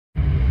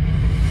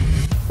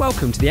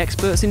Welcome to the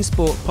Experts in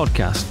Sport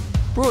podcast,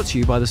 brought to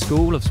you by the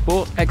School of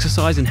Sport,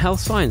 Exercise and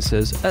Health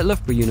Sciences at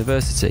Loughborough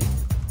University.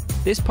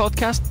 This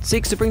podcast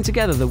seeks to bring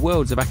together the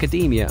worlds of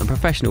academia and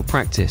professional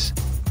practice.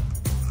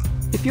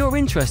 If you're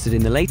interested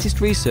in the latest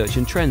research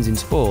and trends in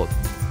sport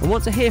and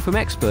want to hear from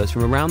experts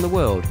from around the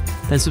world,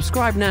 then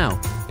subscribe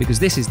now, because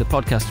this is the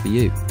podcast for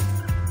you.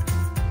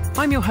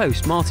 I'm your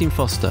host, Martin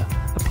Foster,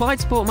 Applied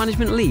Sport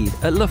Management Lead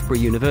at Loughborough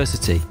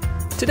University.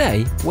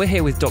 Today, we're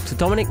here with Dr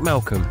Dominic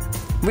Malcolm,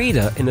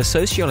 Reader in the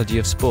Sociology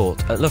of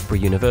Sport at Loughborough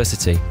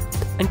University,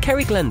 and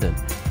Kerry Glendon,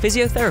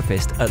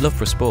 physiotherapist at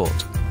Loughborough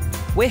Sport.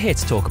 We're here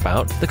to talk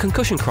about the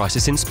concussion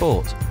crisis in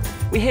sport.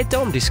 We hear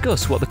Dom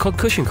discuss what the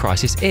concussion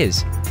crisis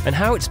is and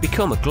how it's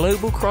become a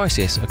global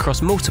crisis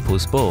across multiple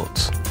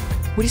sports.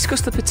 We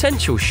discuss the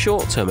potential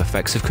short-term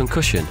effects of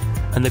concussion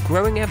and the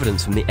growing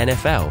evidence from the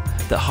NFL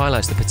that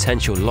highlights the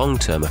potential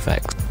long-term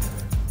effects.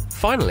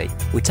 Finally,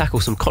 we tackle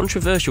some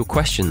controversial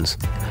questions,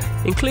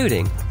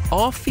 including,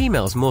 are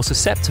females more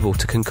susceptible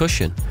to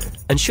concussion,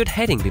 and should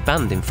heading be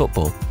banned in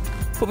football?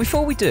 But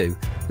before we do,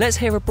 let's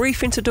hear a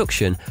brief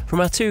introduction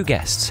from our two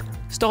guests,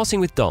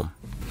 starting with Dom.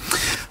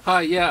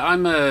 Hi,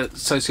 I'm a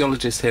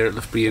sociologist here at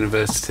Loughborough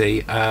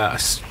University. I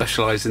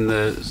specialise in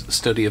the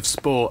study of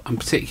sport and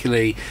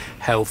particularly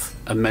health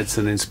and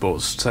medicine in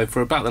sports. So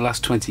for about the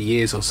last 20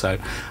 years or so,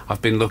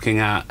 I've been looking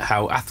at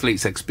how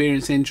athletes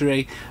experience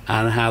injury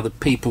and how the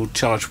people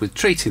charged with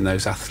treating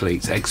those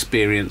athletes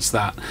experience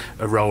that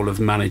a role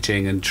of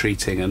managing and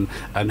treating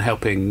and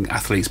helping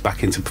athletes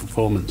back into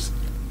performance.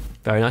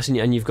 Very nice,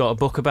 and you've got a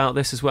book about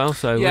this as well.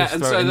 So yeah,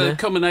 and so the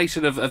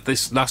combination of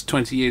this last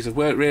 20 years of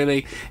work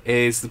really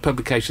is the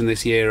publication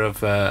this year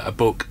of a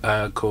book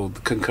called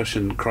The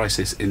Concussion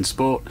Crisis in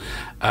Sport,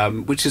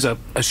 which is a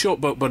short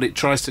book, but it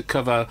tries to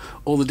cover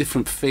all the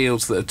different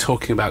fields that are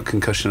talking about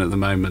concussion at the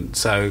moment.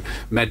 So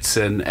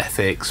medicine,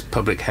 ethics,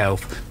 public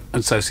health,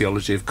 and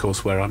sociology, of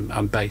course, where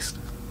I'm based.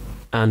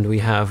 And we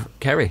have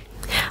Kerry.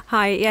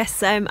 Hi,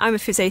 yes, I'm a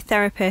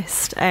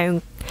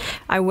physiotherapist.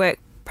 I work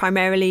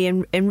primarily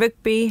in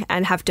rugby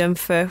and have done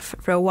for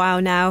a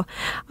while now.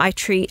 I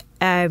treat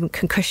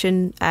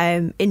concussion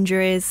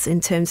injuries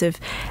in terms of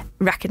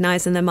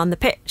recognising them on the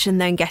pitch and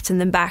then getting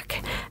them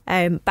back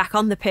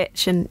on the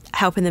pitch and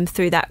helping them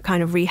through that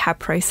kind of rehab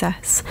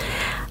process.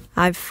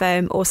 I've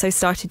also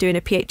started doing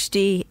a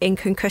PhD in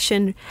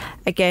concussion.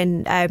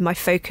 Again, my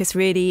focus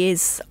really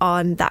is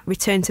on that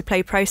return to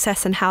play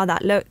process and how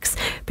that looks,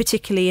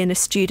 particularly in a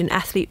student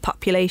athlete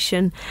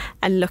population,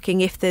 and looking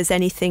if there's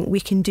anything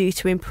we can do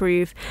to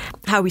improve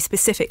how we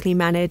specifically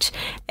manage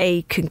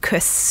a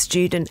concussed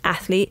student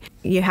athlete.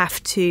 You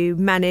have to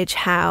manage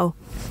how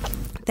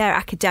their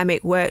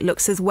academic work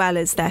looks as well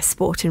as their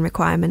sporting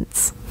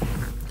requirements.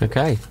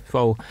 Okay,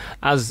 well,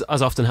 as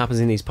often happens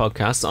in these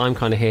podcasts, I'm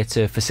kind of here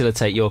to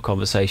facilitate your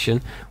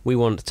conversation. We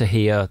want to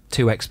hear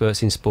two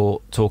experts in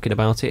sport talking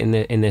about it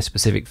in their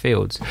specific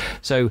fields.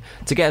 So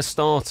to get us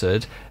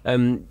started,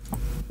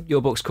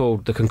 your book's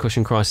called The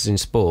Concussion Crisis in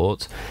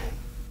Sport.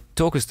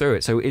 Talk us through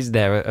it. So is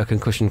there a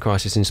concussion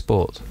crisis in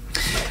sport?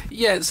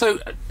 Yeah, so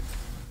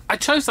I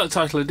chose that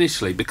title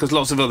initially because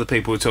lots of other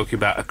people were talking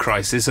about a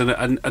crisis,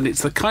 and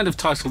it's the kind of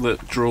title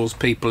that draws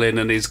people in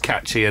and is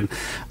catchy and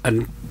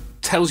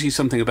tells you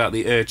something about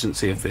the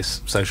urgency of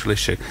this social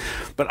issue.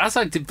 But as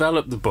I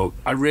developed the book,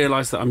 I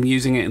realised that I'm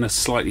using it in a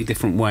slightly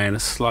different way, in a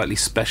slightly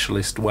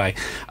specialist way.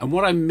 And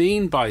what I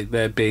mean by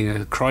there being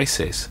a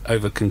crisis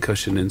over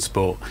concussion in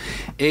sport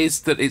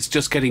is that it's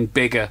just getting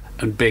bigger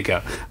and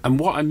bigger. And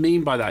what I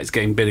mean by that is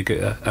getting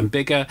bigger and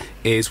bigger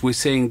is we're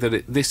seeing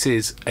that this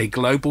is a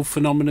global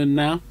phenomenon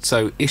now.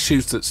 So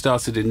issues that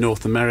started in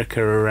North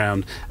America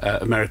around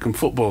American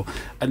football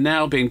are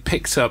now being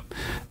picked up,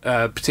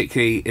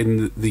 particularly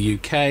in the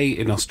UK,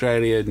 in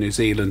Australia, New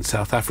Zealand,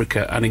 South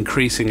Africa, and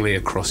increasingly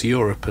across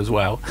Europe as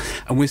well.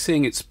 And we're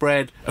seeing it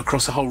spread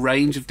across a whole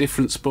range of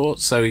different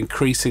sports. So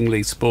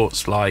increasingly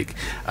sports like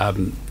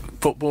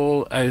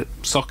football,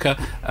 soccer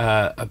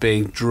are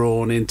being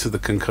drawn into the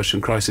concussion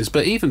crisis,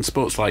 but even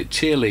sports like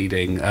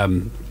cheerleading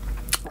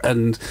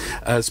and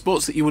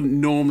sports that you wouldn't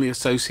normally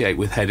associate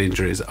with head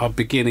injuries are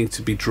beginning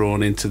to be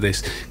drawn into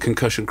this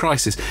concussion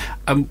crisis.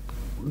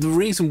 The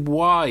reason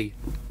why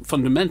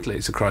fundamentally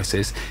it's a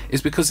crisis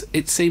is because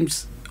it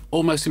seems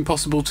almost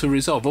impossible to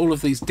resolve. All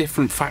of these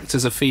different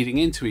factors are feeding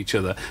into each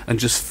other and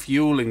just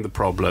fueling the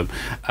problem,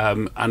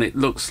 and it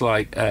looks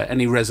like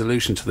any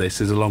resolution to this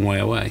is a long way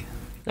away.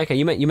 Okay,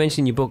 you mentioned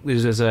in your book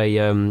there's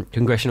a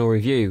congressional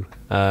review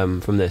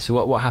from this.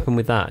 So what happened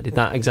with that? Did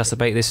that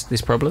exacerbate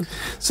this problem?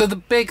 So the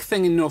big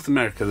thing in North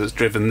America that's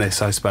driven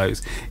this, I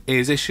suppose,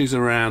 is issues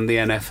around the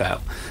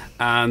NFL.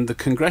 And the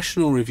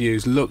congressional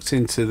reviews looked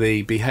into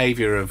the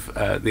behaviour of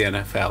the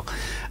NFL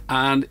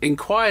and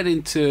inquired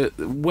into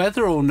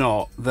whether or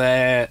not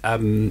their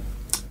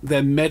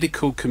their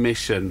medical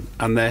commission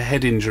and their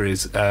head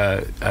injuries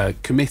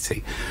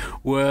committee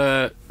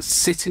were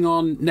sitting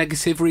on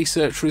negative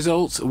research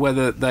results,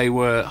 whether they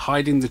were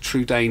hiding the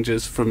true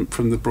dangers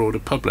from the broader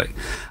public.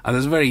 And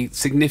there's a very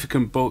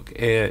significant book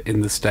here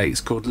in the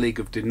States called League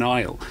of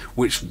Denial,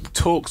 which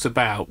talks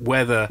about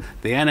whether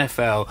the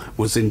NFL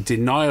was in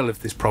denial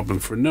of this problem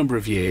for a number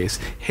of years,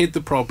 hid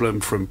the problem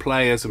from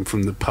players and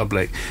from the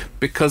public,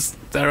 because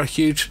there are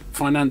huge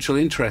financial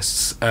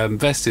interests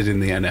vested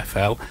in the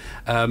NFL,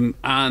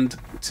 and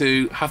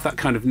to have that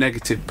kind of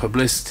negative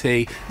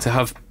publicity, to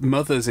have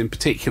mothers in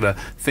particular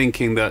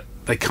thinking that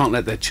they can't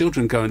let their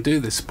children go and do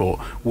this sport,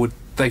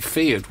 they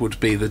feared would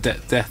be the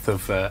death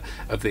of the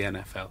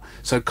NFL.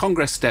 So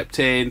Congress stepped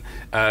in.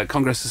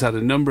 Congress has had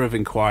a number of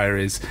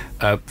inquiries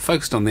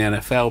focused on the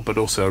NFL, but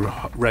also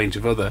a range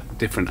of other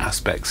different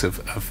aspects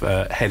of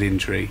head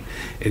injury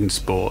in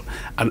sport.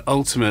 And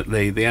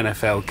ultimately, the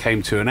NFL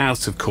came to an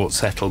out-of-court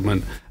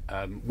settlement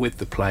with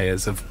the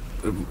players of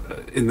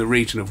in the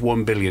region of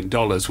 $1 billion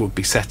would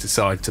be set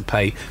aside to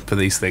pay for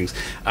these things.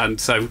 And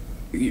so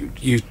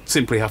you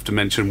simply have to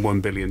mention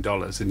 $1 billion,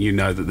 and you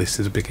know that this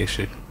is a big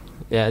issue.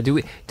 Yeah. Do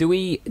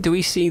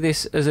we see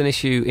this as an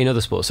issue in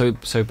other sports?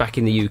 So back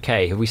in the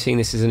UK, have we seen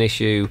this as an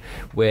issue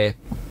where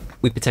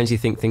we potentially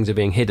think things are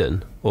being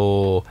hidden,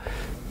 or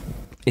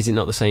is it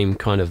not the same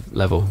kind of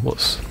level?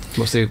 What's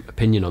the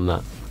opinion on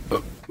that?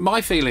 My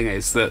feeling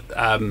is that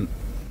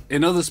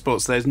in other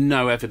sports there's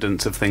no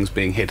evidence of things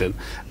being hidden.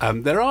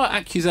 There are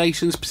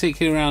accusations,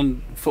 particularly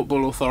around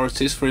football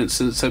authorities, for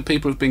instance. So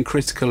people have been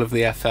critical of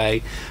the FA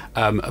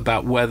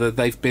about whether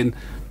they've been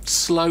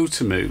slow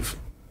to move.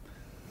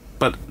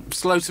 But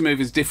slow to move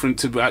is different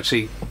to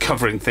actually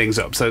covering things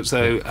up. So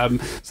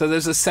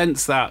there's a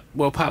sense that,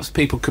 well, perhaps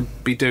people could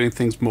be doing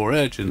things more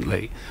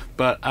urgently.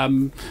 But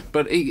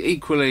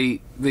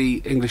equally,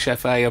 the English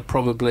FA are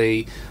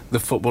probably the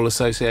football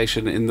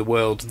association in the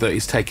world that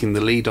is taking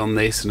the lead on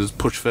this and has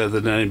pushed further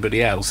than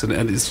anybody else.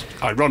 And it's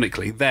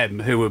ironically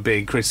them who are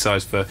being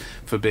criticised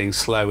for being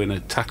slow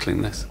in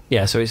tackling this.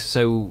 Yeah,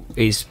 so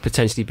it's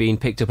potentially being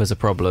picked up as a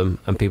problem,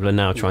 and people are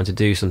now trying to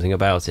do something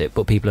about it.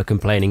 But people are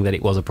complaining that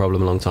it was a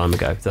problem a long time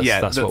ago.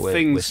 That's what we're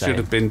things saying. Should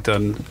have been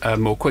done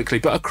more quickly.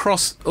 But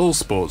across all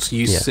sports,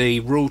 you see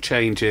rule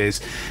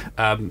changes.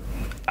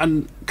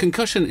 And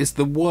concussion is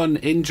the one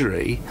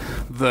injury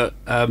that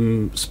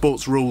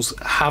sports rules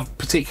have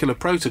particular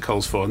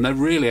protocols for, and they're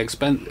really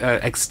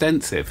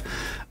extensive.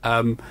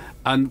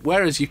 And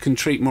whereas you can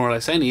treat more or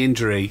less any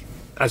injury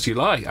as you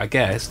like, I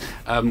guess,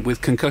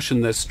 with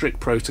concussion there's strict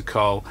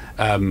protocol,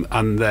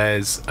 and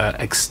there's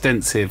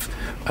extensive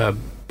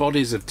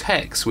bodies of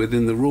text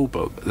within the rule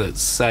book that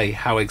say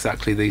how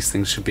exactly these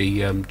things should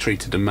be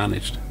treated and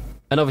managed.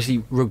 And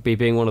obviously, rugby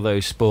being one of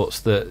those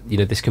sports that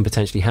this can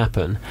potentially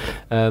happen.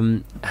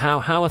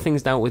 How are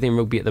things dealt with in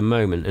rugby at the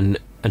moment,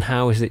 and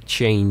how has it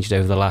changed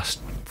over the last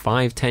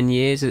 5-10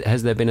 years?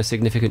 Has there been a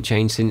significant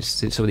change since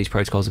some of these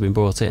protocols have been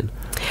brought in?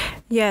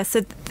 Yeah,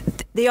 so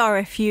the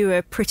RFU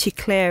are pretty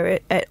clear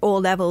at all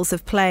levels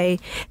of play.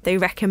 They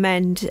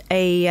recommend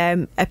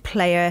a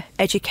player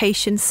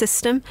education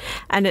system,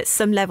 and at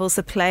some levels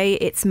of play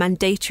it's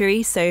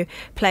mandatory, so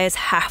players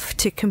have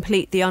to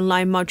complete the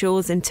online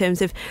modules in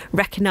terms of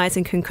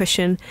recognising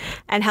concussion,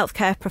 and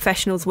healthcare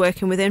professionals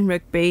working within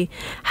rugby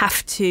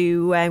have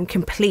to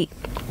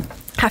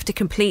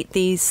complete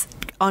these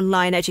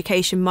online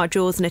education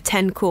modules and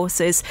attend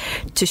courses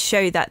to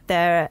show that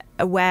they're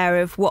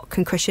aware of what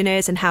concussion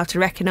is and how to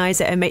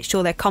recognise it, and make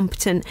sure they're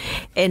competent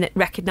in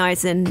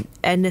recognising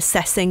and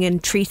assessing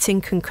and treating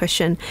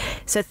concussion.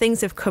 So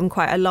things have come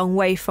quite a long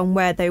way from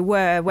where they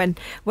were. When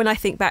I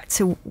think back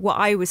to what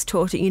I was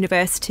taught at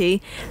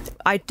university,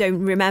 I don't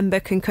remember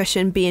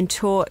concussion being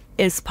taught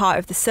as part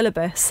of the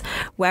syllabus,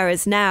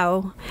 whereas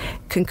now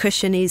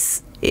concussion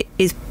is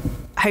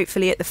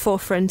hopefully at the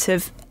forefront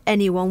of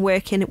anyone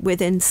working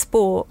within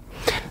sport.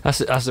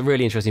 That's a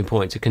really interesting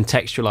point to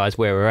contextualise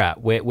where we're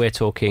at. We're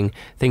talking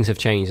things have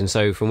changed, and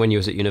so from when you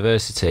was at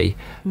university,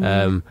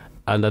 and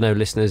I know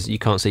listeners, you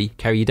can't see,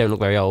 Kerry, you don't look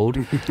very old,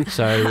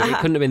 so it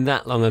couldn't have been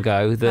that long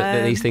ago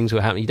that these things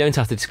were happening. You don't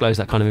have to disclose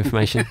that kind of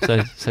information,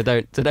 so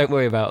don't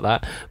worry about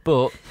that.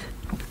 But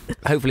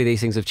hopefully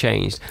these things have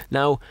changed.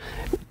 Now,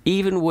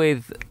 even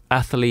with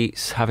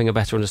athletes having a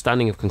better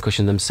understanding of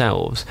concussion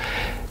themselves,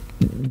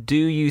 do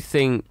you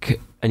think,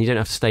 and you don't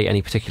have to state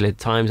any particular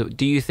times,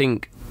 do you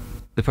think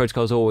the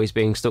protocol is always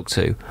being stuck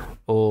to,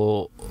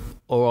 or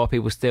are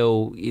people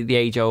still the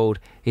age old,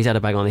 he's had a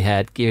bang on the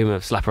head, give him a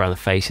slap around the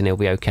face and he'll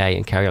be okay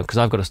and carry on? Because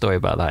I've got a story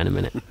about that in a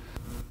minute.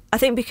 I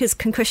think because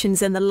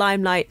concussion's in the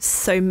limelight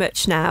so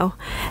much now,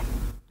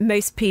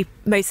 most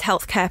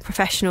healthcare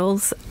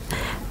professionals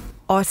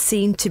are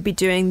seen to be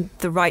doing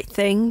the right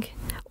thing,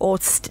 or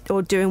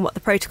doing what the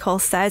protocol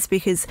says,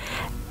 because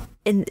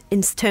in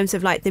terms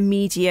of like the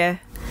media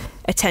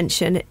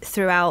attention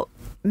throughout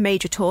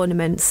major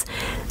tournaments,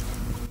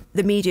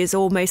 the media is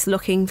almost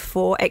looking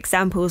for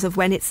examples of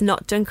when it's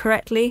not done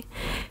correctly.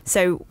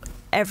 So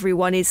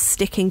everyone is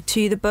sticking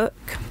to the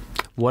book.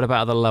 What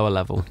about at the lower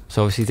level?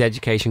 So obviously the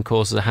education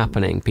courses are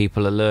happening,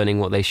 people are learning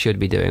what they should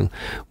be doing.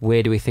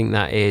 Where do we think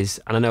that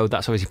is? And I know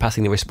that's obviously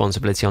passing the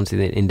responsibility onto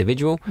the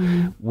individual.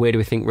 Where do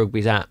we think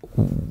rugby's at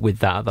with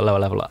that at the lower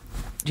level?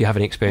 Do you have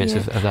any experience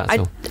of that at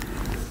all?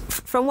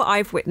 From what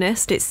I've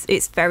witnessed,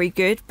 it's very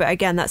good, but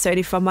again, that's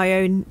only from my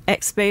own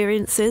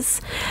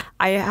experiences.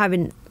 I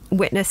haven't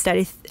witnessed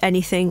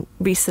anything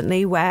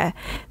recently where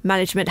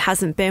management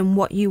hasn't been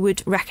what you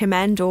would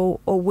recommend or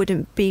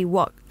wouldn't be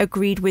what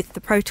agreed with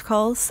the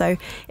protocols. So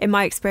in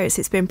my experience,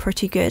 it's been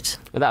pretty good.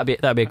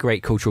 That'd be a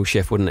great cultural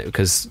shift, wouldn't it?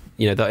 Because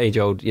that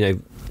age-old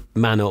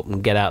man up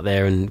and get out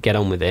there and get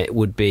on with it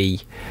would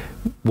be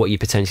what you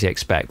potentially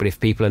expect. But if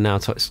people are now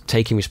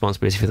taking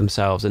responsibility for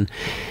themselves and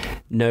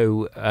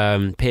no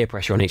peer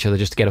pressure on each other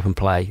just to get up and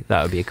play,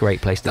 that would be a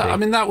great place to be. I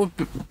mean, that would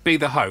be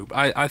the hope.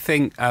 I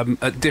think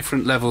at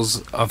different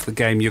levels of the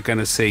game you're going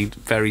to see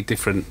very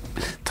different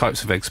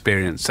types of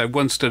experience. So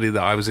one study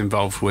that I was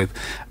involved with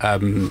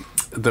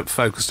that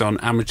focused on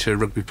amateur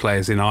rugby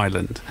players in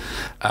Ireland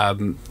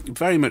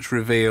very much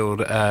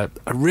revealed a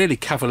really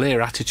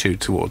cavalier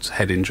attitude towards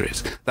head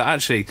injuries. That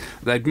actually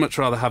they'd much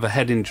rather have a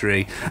head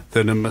injury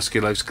than a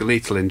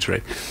musculoskeletal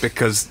injury,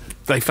 because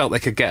they felt they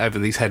could get over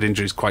these head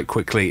injuries quite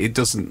quickly. It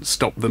doesn't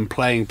stop them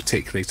playing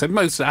particularly. So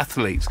most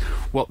athletes,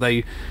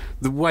 the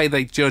way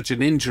they judge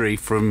an injury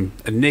from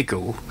a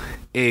niggle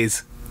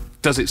is,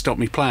 does it stop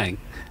me playing?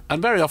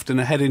 And very often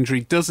a head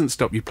injury doesn't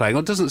stop you playing,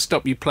 or doesn't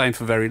stop you playing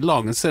for very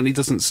long, and certainly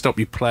doesn't stop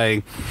you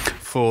playing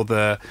for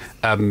the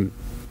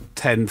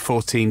 10,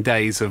 14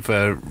 days of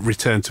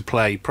return to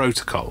play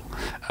protocol.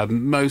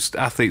 Most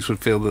athletes would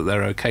feel that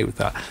they're okay with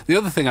that. The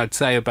other thing I'd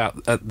say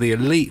about at the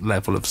elite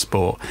level of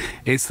sport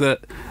is that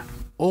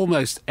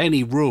almost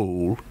any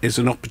rule is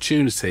an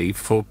opportunity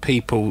for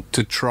people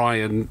to try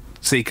and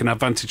seek an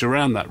advantage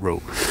around that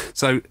rule.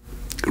 So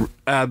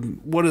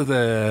one of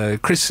the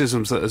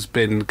criticisms that has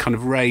been kind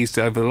of raised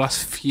over the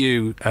last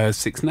few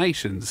Six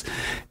Nations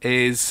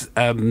is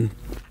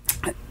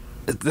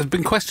there have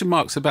been question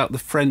marks about the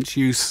French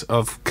use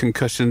of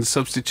concussion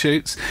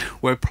substitutes,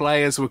 where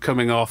players were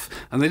coming off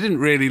and they didn't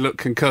really look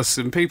concussed,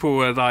 and people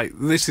were like,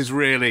 this is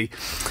really,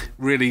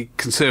 really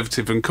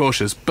conservative and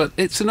cautious. But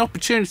it's an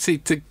opportunity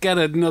to get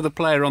another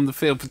player on the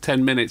field for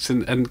 10 minutes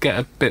and get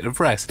a bit of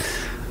rest.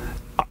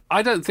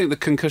 I don't think the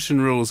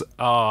concussion rules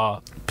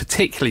are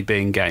particularly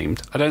being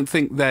gamed. I don't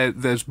think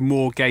there's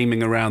more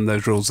gaming around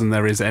those rules than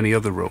there is any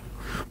other rule.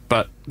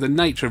 But the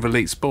nature of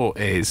elite sport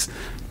is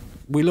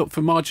we look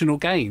for marginal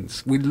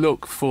gains. We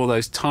look for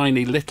those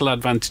tiny little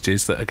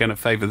advantages that are going to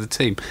favour the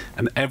team.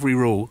 And every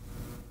rule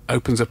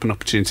opens up an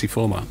opportunity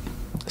for that.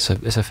 So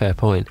it's a fair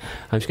point.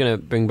 I'm just going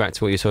to bring back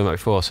to what you were talking about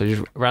before. So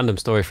just a random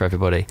story for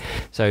everybody.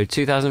 So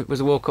 2000 was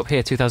the World Cup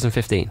here,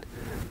 2015.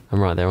 I'm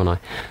right there, aren't I?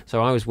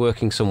 So I was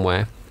working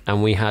somewhere,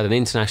 and we had an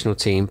international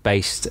team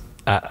based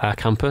at our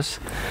campus,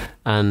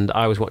 and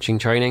I was watching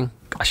training.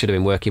 I should have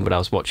been working, but I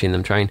was watching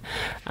them train,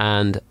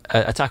 and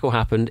a tackle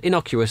happened,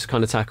 innocuous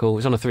kind of tackle. It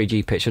was on a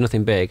 3G pitch, so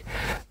nothing big.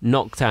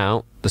 Knocked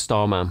out the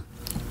star man,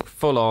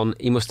 full on.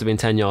 He must have been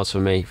 10 yards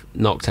from me,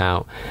 knocked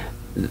out.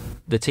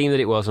 The team that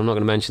it was, I'm not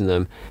going to mention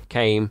them,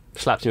 came,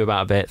 slapped him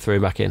about a bit, threw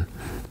him back in.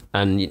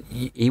 And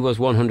he was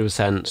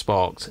 100%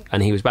 sparked,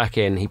 and he was back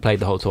in. He played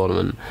the whole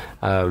tournament.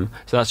 So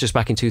that's just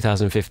back in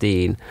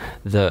 2015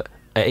 that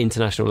at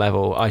international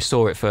level I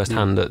saw it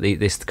firsthand that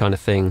this kind of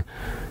thing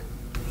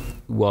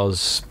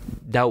was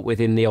dealt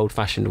with in the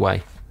old-fashioned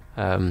way.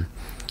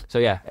 So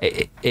yeah,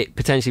 it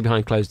potentially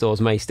behind closed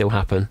doors may still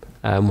happen.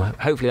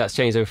 Hopefully that's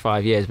changed over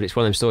 5 years, but it's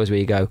one of those stories where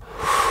you go,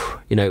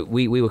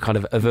 we were kind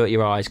of avert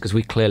your eyes because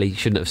we clearly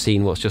shouldn't have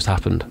seen what's just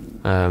happened.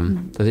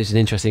 So this is an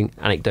interesting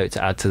anecdote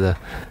to add to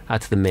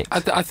the mix.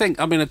 I think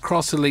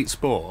across elite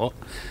sport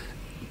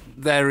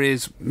there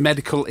is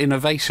medical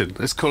innovation.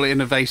 Let's call it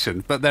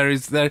innovation. But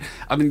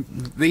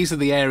these are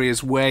the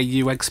areas where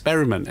you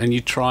experiment and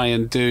you try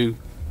and do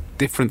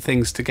different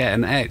things to get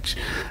an edge,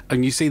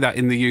 and you see that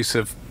in the use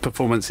of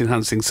performance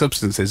enhancing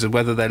substances, and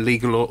whether they're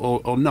legal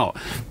or not.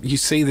 You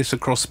see this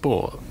across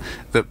sport,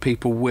 that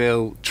people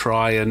will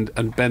try and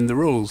bend the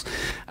rules.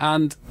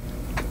 And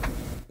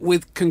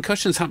with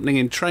concussions happening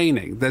in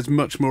training, there's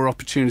much more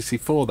opportunity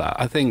for that.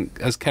 I think,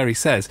 as Kerry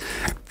says,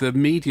 the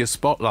media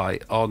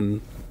spotlight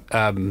on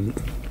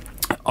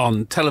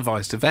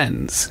televised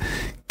events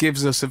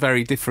gives us a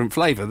very different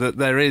flavour, that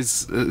there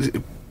is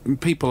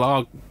people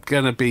are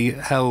going to be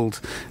held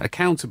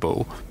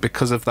accountable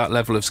because of that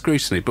level of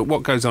scrutiny. But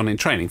what goes on in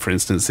training, for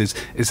instance,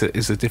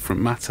 is a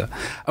different matter.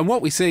 And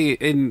what we see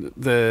in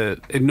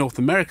North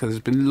America, there's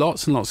been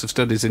lots and lots of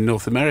studies in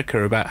North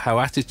America about how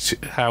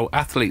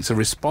athletes are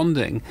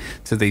responding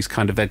to these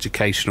kind of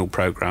educational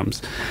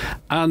programs,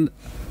 and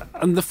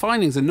the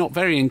findings are not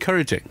very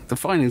encouraging. The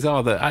findings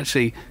are that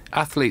actually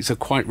athletes are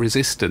quite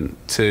resistant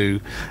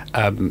to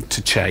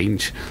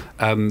change,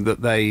 that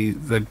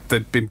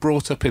they've been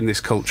brought up in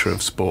this culture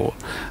of sport,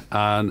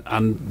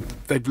 and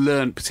they've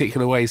learned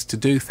particular ways to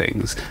do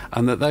things,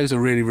 and that those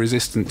are really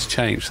resistant to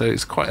change. So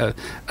it's quite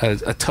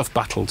a tough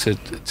battle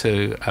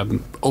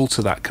to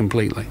alter that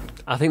completely.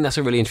 I think that's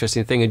a really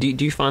interesting thing. And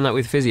do you find that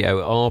with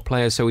physio? Are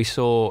players, so we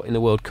saw in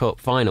the World Cup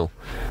final,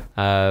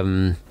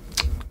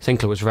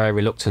 Sinclair was very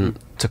reluctant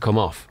to come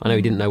off. I know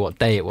he didn't know what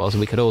day it was,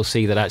 and we could all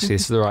see that actually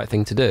this is the right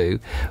thing to do.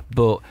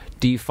 But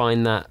do you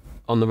find that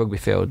on the rugby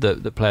field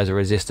that the players are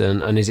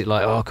resistant, and is it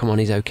like, oh, come on,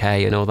 he's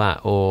okay and all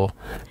that? Or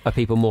are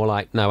people more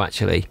like, no,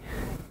 actually,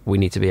 we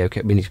need to be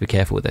okay, we need to be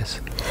careful with this?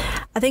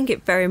 I think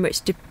it very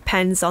much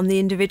depends on the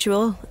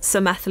individual.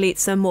 Some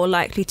athletes are more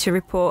likely to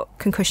report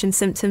concussion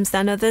symptoms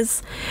than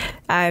others.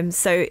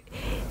 So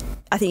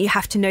I think you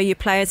have to know your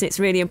players, and it's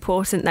really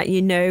important that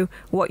you know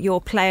what your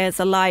players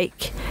are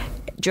like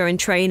during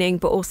training,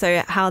 but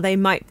also how they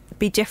might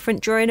be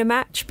different during a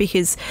match,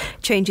 because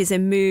changes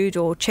in mood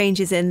or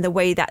changes in the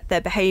way that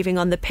they're behaving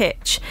on the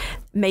pitch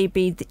may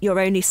be your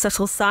only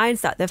subtle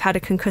signs that they've had a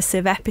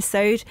concussive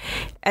episode.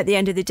 At the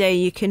end of the day,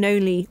 you can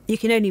only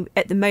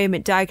at the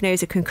moment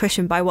diagnose a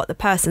concussion by what the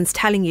person's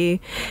telling you.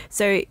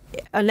 So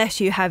unless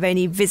you have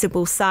any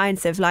visible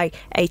signs of like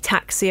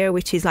ataxia,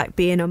 which is like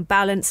being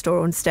unbalanced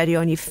or unsteady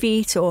on your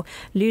feet, or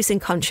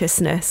losing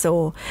consciousness,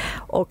 or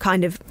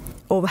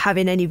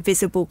having any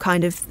visible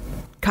kind of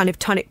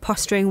tonic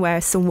posturing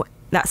where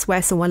that's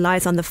where someone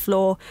lies on the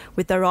floor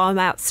with their arm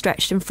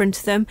outstretched in front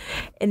of them.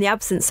 In the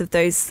absence of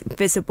those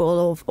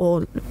visible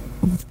or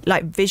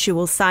like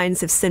visual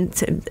signs of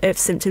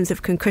symptoms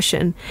of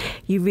concussion,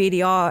 you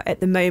really are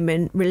at the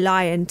moment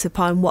reliant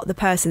upon what the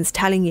person's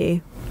telling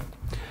you.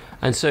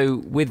 And so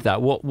with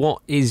that,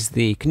 what is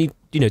the, can you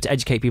to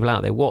educate people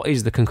out there, what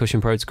is the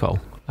concussion protocol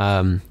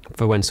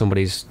for when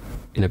somebody's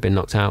been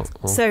knocked out?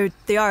 So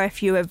the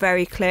RFU are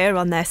very clear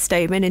on their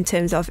statement in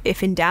terms of,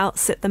 if in doubt,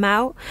 sit them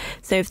out.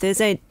 So if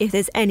there's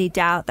any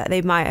doubt that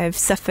they might have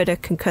suffered a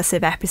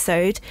concussive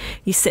episode,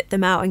 you sit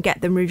them out and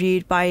get them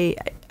reviewed by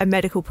a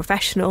medical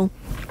professional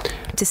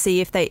to see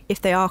if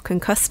they are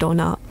concussed or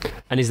not.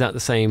 And is that the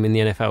same in the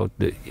NFL?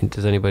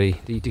 Does anybody,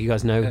 do you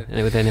guys know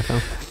with the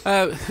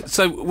NFL?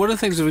 So one of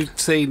the things that we've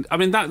seen, I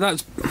mean,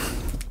 that's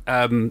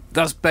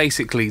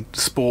basically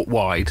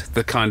sport-wide,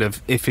 the kind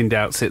of if in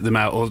doubt sit them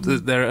out, or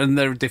there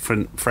are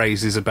different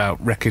phrases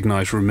about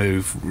recognise,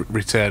 remove,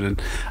 return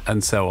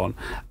and so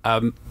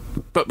on.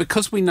 But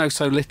because we know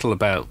so little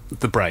about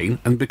the brain,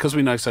 and because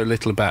we know so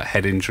little about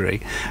head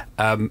injury,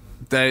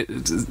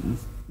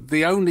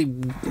 the only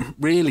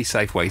really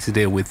safe way to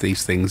deal with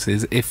these things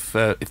is if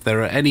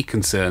there are any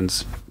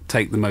concerns,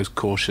 take the most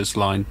cautious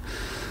line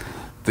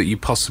that you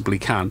possibly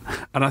can.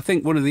 And I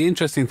think one of the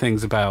interesting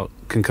things about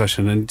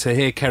concussion, and to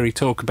hear Kerry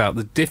talk about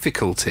the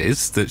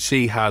difficulties that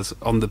she has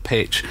on the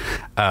pitch,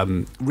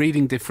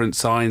 reading different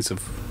signs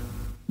of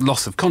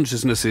loss of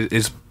consciousness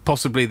is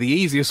possibly the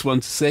easiest one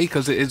to see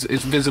because it's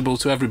visible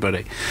to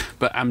everybody.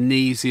 But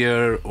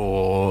amnesia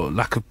or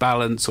lack of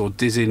balance or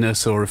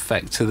dizziness or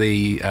effect to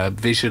the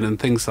vision and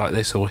things like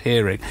this, or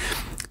hearing,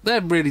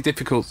 they're really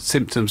difficult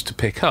symptoms to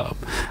pick up.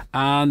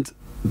 And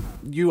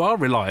you are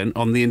reliant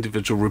on the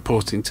individual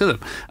reporting to them.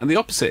 And the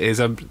opposite is,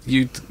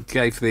 you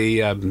gave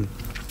the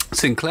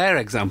Sinclair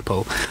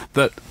example,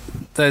 that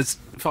there's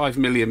 5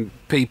 million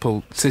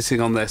people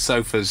sitting on their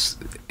sofas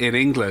in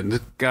England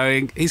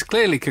going, he's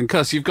clearly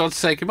concussed, you've got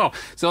to take him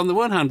off. So on the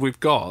one hand, we've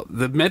got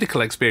the medical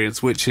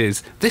experience, which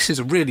is, this is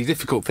a really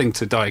difficult thing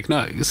to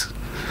diagnose.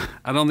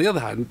 And on the other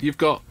hand, you've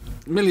got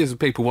millions of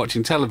people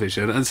watching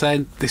television and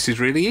saying, this is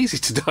really easy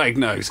to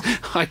diagnose,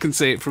 I can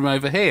see it from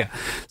over here.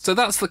 So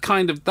that's the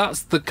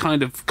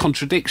kind of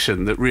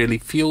contradiction that really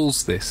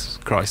fuels this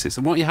crisis.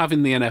 And what you have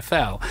in the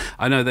NFL,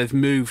 I know they've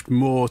moved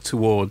more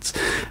towards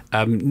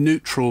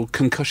neutral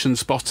concussion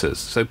spotters,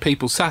 so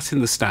people sat in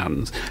the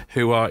stands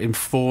who are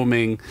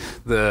informing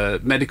the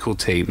medical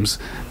teams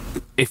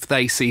if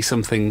they see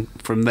something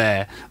from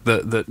there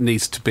that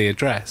needs to be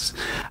addressed.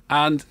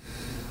 And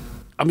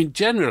I mean,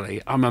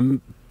 generally, I'm a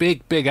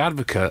big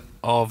advocate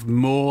of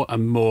more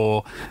and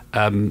more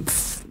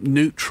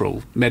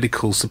neutral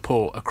medical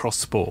support across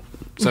sport.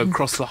 So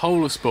across the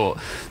whole of sport,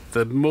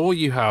 the more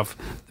you have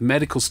the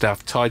medical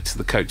staff tied to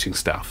the coaching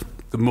staff,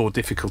 the more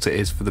difficult it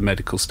is for the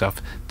medical staff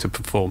to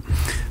perform.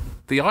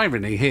 The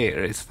irony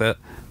here is that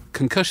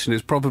concussion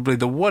is probably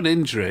the one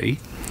injury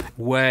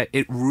where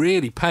it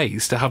really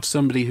pays to have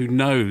somebody who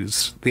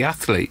knows the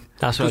athlete.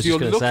 That's what I was just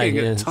going to say. Because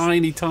you're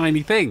looking at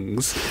tiny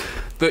things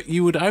that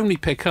you would only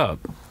pick up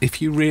if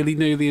you really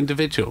knew the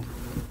individual.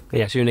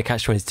 Yeah, so you're in a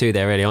catch-22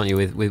 there, really, aren't you,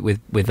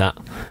 with that?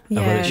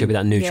 Yeah, whether it should be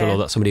that neutral or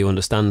that somebody who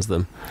understands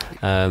them.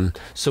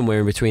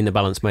 Somewhere in between the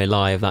balance may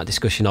lie of that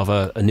discussion of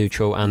a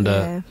neutral and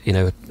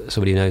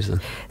somebody who knows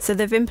them. So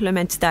they've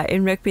implemented that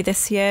in rugby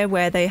this year,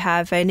 where they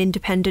have an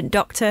independent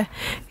doctor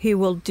who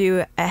will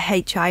do a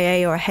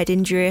HIA or a head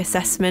injury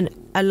assessment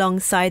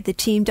alongside the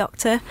team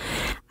doctor,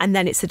 and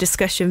then it's a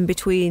discussion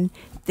between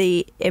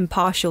the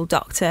impartial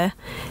doctor,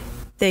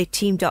 the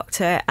team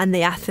doctor and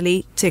the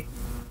athlete to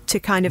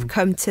kind of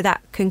come to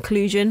that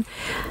conclusion.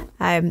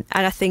 And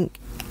I think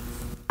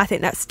I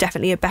think that's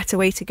definitely a better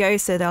way to go.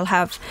 So they'll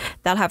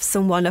have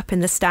someone up in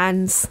the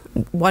stands.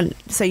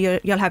 So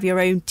you'll have your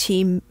own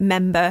team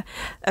member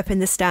up in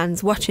the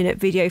stands watching it,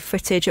 video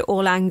footage at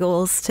all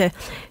angles to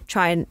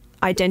try and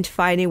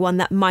identify anyone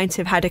that might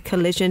have had a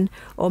collision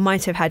or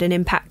might have had an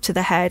impact to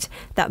the head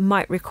that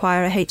might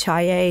require a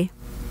HIA.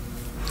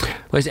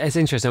 Well, it's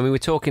interesting. I mean, we're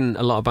talking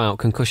a lot about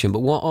concussion,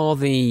 but what are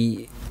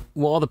the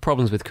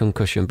problems with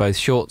concussion, both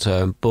short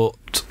term,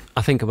 but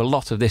I think a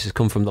lot of this has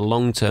come from the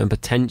long-term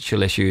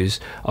potential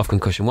issues of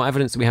concussion. What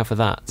evidence do we have for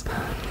that?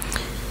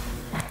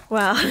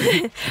 Well,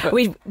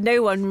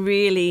 no one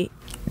really...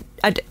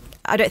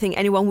 I don't think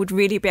anyone would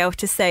really be able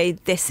to say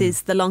this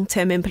is the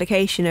long-term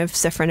implication of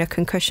suffering a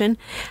concussion.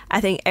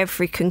 I think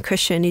every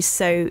concussion is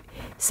so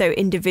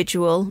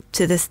individual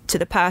to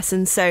the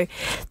person. So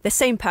the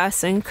same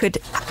person could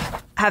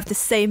have the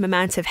same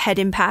amount of head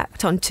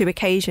impact on 2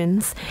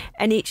 occasions,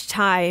 and each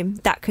time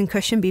that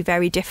concussion be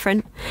very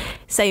different.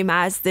 Same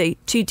as the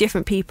 2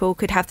 different people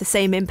could have the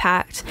same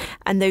impact,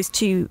 and those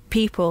 2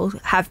 people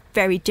have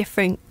very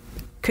different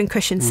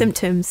concussion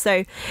symptoms.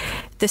 So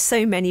there's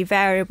so many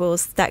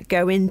variables that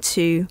go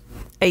into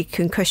a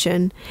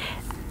concussion.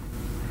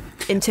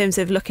 In terms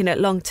of looking at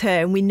long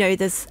term, we know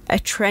there's a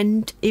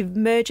trend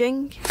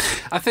emerging,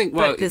 I think,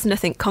 but there's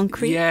nothing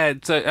concrete. Yeah,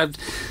 so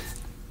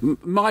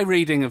my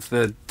reading of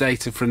the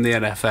data from the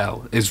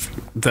NFL is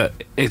that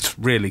it's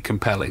really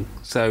compelling.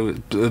 So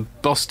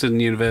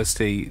Boston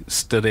University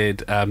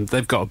studied,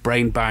 they've got a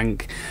brain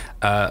bank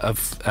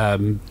of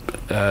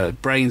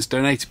brains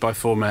donated by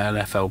former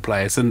NFL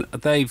players, and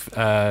they've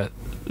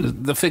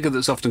the figure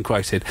that's often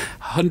quoted,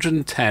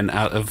 110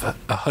 out of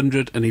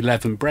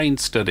 111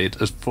 brains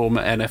studied as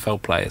former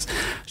NFL players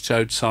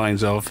showed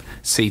signs of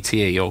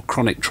CTE, or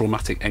chronic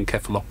traumatic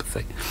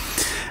encephalopathy.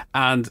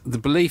 And the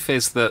belief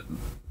is that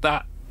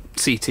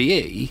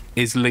CTE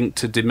is linked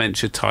to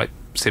dementia-type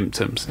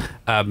symptoms.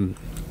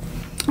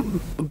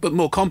 But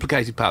more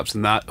complicated perhaps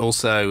than that,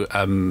 also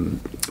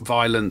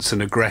violence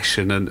and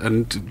aggression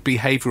and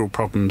behavioural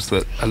problems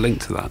that are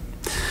linked to that.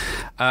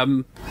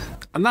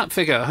 And that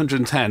figure,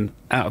 110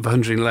 out of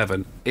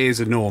 111, is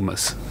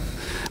enormous.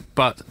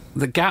 But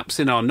the gaps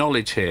in our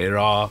knowledge here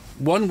are,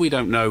 one, we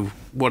don't know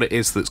what it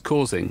is that's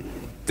causing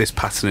this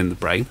pattern in the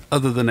brain,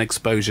 other than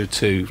exposure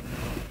to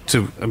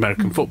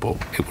American football,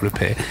 it would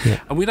appear. Yeah.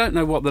 And we don't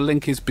know what the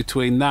link is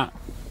between that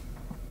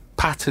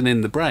pattern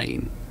in the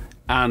brain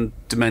and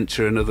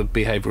dementia and other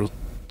behavioural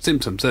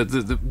symptoms. So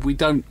we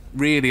don't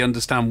really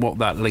understand what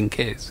that link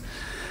is.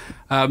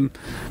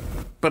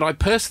 But I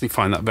personally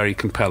find that very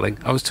compelling.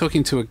 I was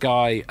talking to a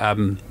guy,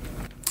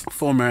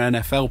 former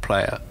NFL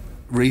player,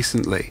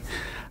 recently,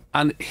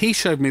 and he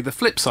showed me the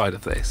flip side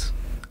of this.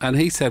 And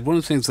he said, one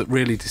of the things that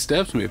really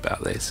disturbs me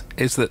about this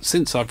is that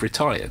since I've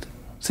retired,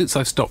 since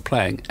I've stopped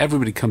playing,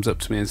 everybody comes up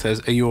to me and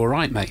says, "Are you all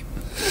right, mate?"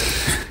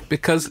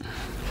 Because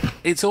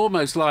it's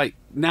almost like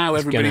now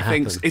everybody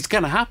thinks it's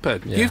going to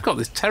happen. Yeah. You've got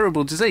this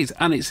terrible disease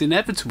and it's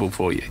inevitable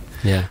for you.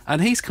 Yeah.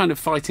 And he's kind of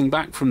fighting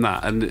back from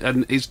that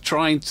and is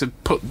trying to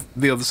put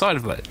the other side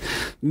of it.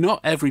 Not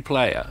every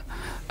player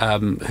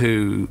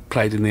who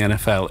played in the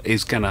NFL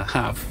is going to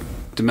have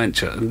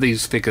dementia, and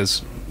these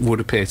figures would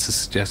appear to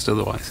suggest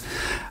otherwise.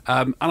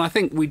 And I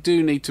think we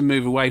do need to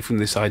move away from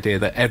this idea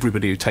that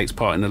everybody who takes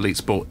part in elite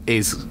sport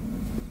is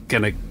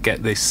going to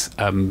get this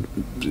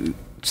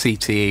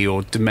CTE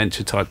or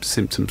dementia type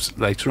symptoms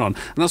later on.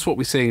 And that's what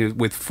we're seeing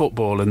with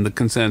football and the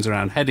concerns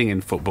around heading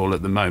in football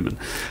at the moment,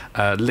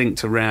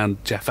 linked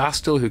around Jeff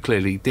Astle, who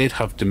clearly did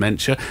have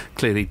dementia,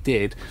 clearly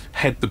did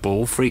head the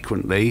ball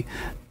frequently,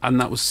 and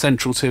that was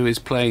central to his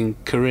playing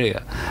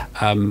career.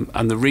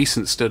 And the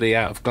recent study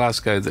out of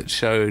Glasgow that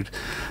showed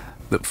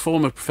that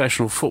former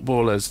professional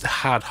footballers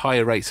had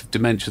higher rates of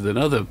dementia than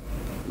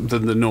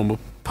the normal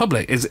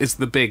public is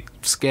the big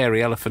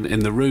scary elephant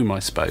in the room, I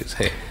suppose,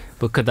 here.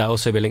 But could that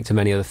also be linked to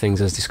many other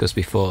things as discussed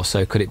before?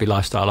 So could it be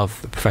lifestyle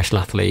of the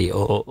professional athlete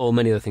or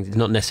many other things? It's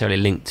not necessarily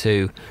linked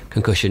to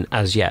concussion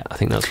as yet. I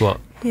think that's what...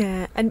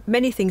 Yeah, and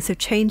many things have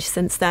changed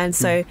since then.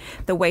 So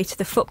the weight of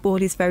the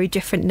football is very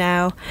different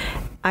now.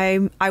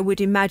 I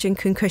would imagine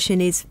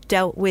concussion is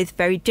dealt with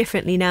very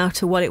differently now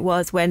to what it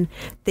was when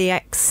the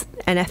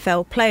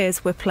ex-NFL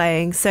players were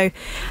playing. So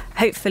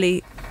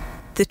hopefully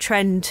the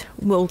trend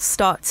will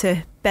start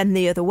to bend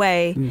the other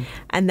way,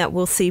 and that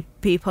we'll see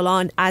people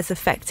aren't as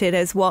affected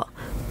as what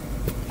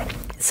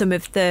some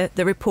of the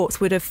reports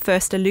would have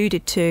first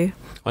alluded to.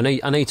 I know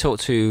you talk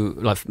to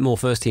like more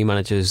first team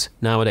managers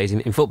nowadays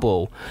in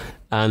football,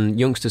 and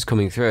youngsters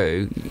coming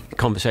through,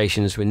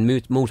 conversations with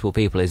multiple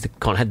people is they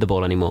can't head the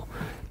ball anymore,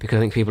 because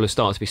I think people have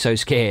started to be so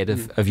scared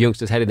of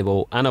youngsters heading the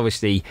ball. And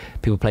obviously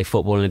people play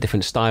football in a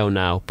different style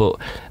now, but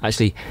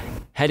actually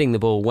heading the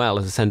ball well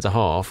as a centre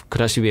half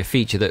could actually be a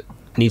feature that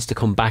needs to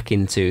come back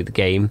into the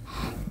game,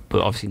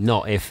 but obviously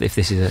not if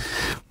this is a...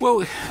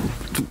 Well,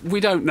 we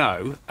don't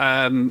know,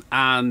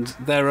 and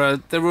there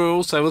are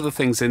also other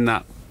things in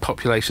that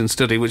population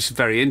study which is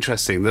very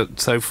interesting. That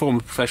so former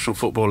professional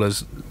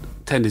footballers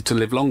tended to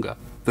live longer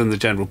than the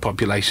general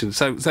population,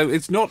 so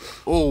it's not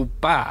all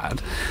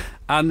bad.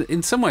 And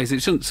in some ways,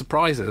 it shouldn't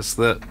surprise us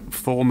that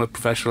former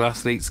professional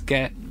athletes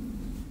get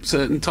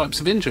certain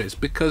types of injuries,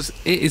 because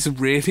it is a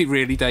really,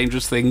 really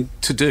dangerous thing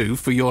to do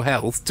for your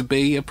health to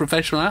be a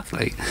professional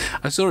athlete.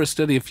 I saw a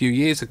study a few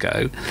years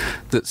ago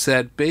that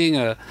said being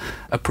a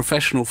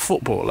professional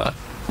footballer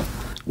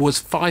was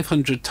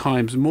 500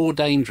 times more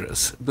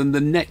dangerous than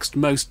the next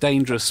most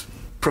dangerous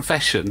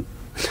profession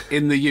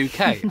in the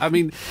UK. I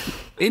mean,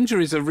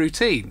 injuries are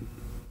routine,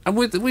 and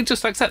we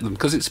just accept them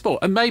because it's sport,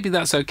 and maybe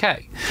that's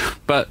okay.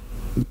 But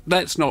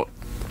let's not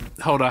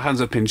hold our hands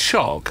up in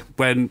shock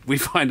when we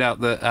find out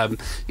that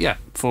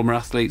former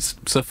athletes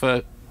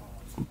suffer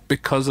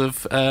because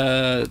of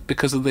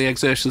the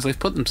exertions they've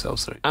put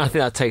themselves through. I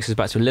think that takes us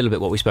back to a little bit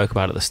what we spoke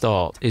about at the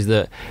start, is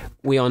that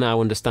we are now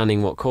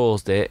understanding what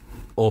caused it,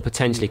 or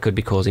potentially could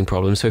be causing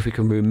problems. So if we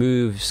can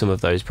remove some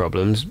of those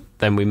problems,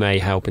 then we may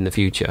help in the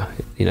future.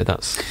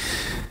 That's...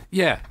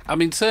 Yeah, I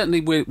mean,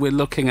 certainly we're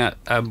looking at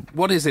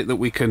what is it that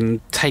we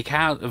can take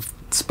out of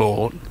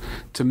sport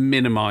to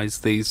minimise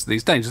these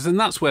dangers, and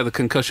that's where the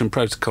concussion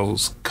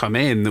protocols come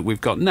in that we've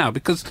got now,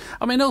 because,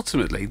 I mean,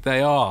 ultimately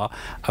they are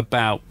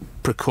about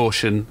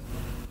precaution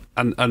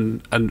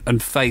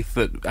and faith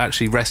that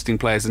actually resting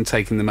players and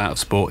taking them out of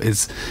sport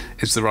is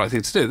the right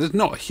thing to do. There's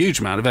not a huge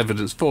amount of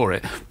evidence for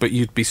it, but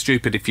you'd be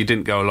stupid if you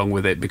didn't go along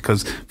with it,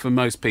 because for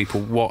most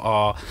people,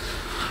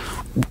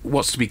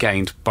 what's to be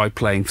gained by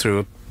playing through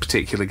a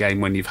particular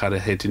game when you've had a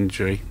head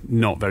injury?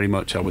 Not very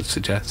much, I would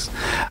suggest.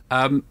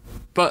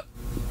 But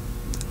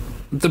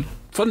the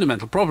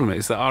fundamental problem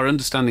is that our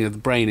understanding of the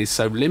brain is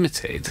so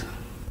limited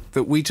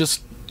that we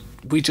just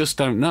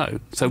don't know.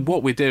 So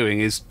what we're doing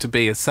is to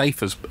be as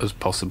safe as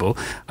possible,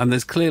 and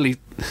there's clearly,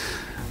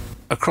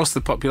 across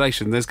the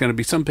population, there's going to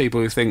be some people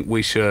who think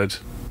we should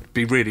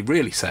be really,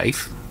 really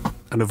safe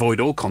and avoid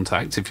all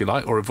contact, if you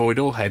like, or avoid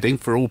all heading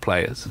for all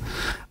players.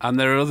 And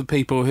there are other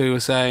people who are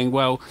saying,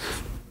 well,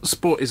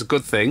 sport is a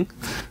good thing.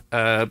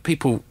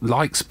 People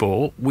like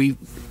sport. We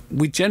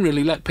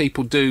generally let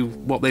people do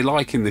what they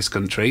like in this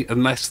country,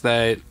 unless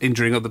they're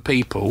injuring other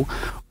people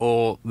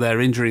or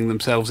they're injuring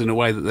themselves in a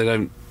way that they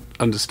don't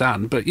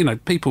understand. But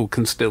people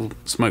can still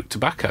smoke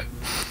tobacco.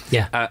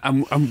 Yeah,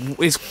 and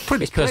it's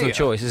pretty it's personal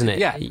choice, isn't it?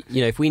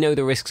 Yeah. If we know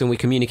the risks and we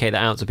communicate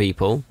that out to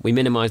people, we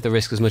minimise the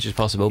risk as much as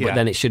possible. But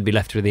then it should be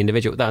left to the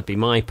individual. That'd be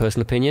my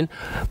personal opinion.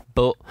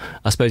 But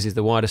I suppose it's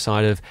the wider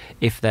side of,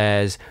 if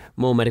there's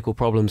more medical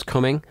problems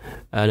coming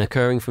and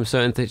occurring from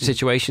certain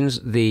situations,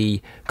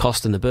 the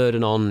cost and the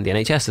burden on the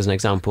NHS, as an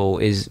example,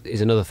 is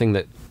another thing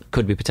that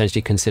could be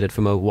potentially considered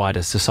from a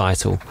wider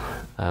societal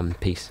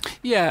piece.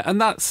 Yeah,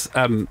 and that's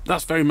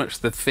very much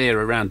the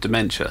fear around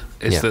dementia,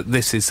 is that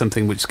this is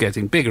something which is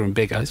getting bigger and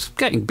bigger. It's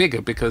getting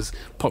bigger because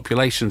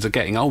populations are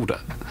getting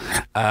older,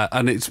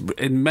 and it's,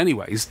 in many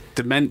ways,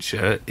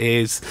 dementia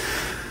is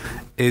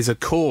a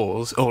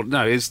cause, or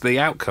no, is the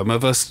outcome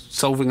of us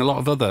solving a lot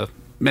of other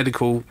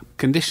medical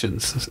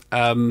conditions.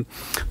 But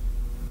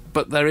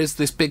there is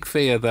this big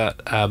fear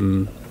that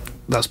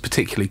that's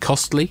particularly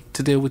costly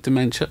to deal with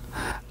dementia,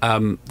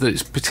 that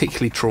it's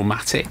particularly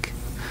traumatic,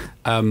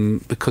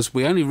 because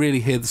we only really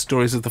hear the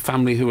stories of the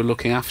family who are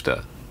looking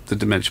after the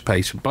dementia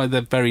patient. By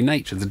their very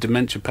nature, the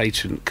dementia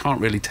patient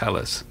can't really tell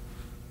us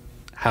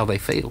how they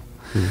feel.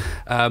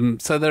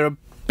 So there are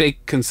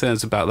big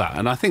concerns about that,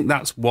 and I think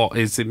that's what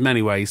is in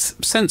many ways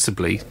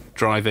sensibly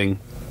driving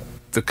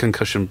the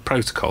concussion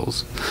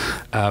protocols.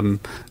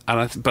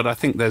 But I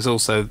think there's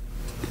also,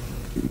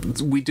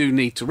 we do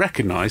need to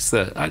recognise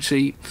that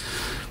actually,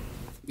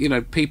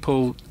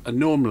 people are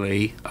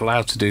normally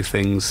allowed to do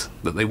things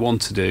that they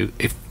want to do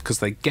because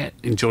they get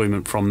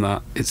enjoyment from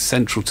that. It's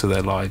central to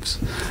their lives,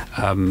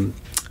 and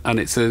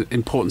it's an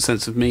important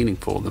sense of meaning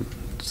for them.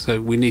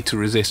 So we need to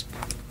resist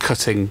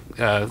cutting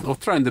or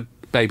throwing the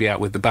baby out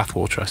with the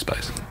bathwater, I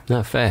suppose.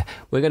 No, fair.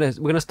 We're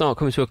gonna start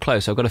coming to a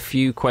close. I've got a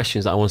few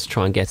questions that I want to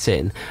try and get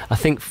in. I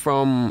think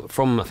from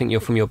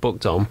your book,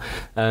 Dom.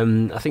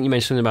 I think you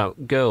mentioned something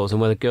about girls and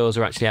whether girls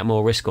are actually at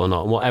more risk or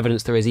not, and what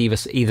evidence there is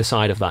either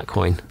side of that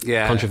coin.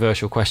 Yeah,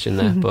 controversial question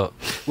there, but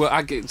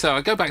I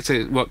go back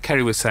to what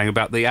Kerry was saying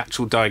about the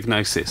actual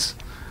diagnosis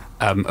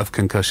of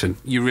concussion.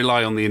 You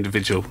rely on the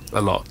individual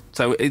a lot,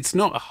 so it's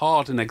not a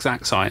hard and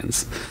exact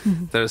science.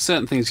 There are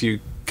certain things you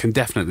can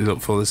definitely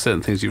look for. There's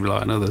certain things you rely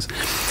on others.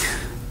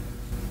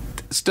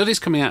 Studies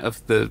coming out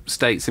of the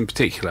States in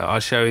particular are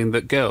showing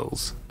that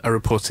girls are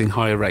reporting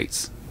higher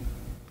rates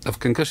of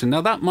concussion.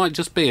 Now, that might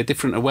just be a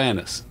different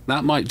awareness.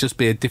 That might just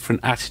be a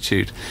different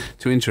attitude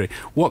to injury.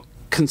 What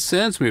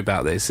concerns me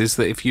about this is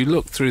that if you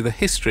look through the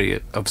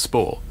history of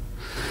sport,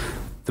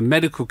 the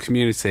medical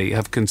community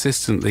have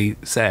consistently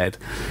said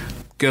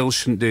girls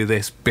shouldn't do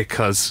this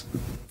because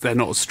they're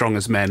not as strong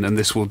as men and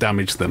this will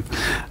damage them.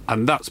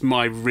 And that's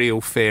my real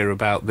fear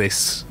about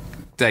this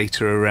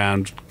data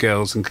around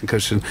girls and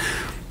concussion.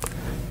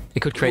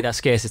 It could create that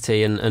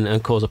scarcity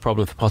and cause a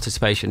problem for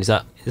participation. Is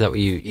that what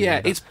you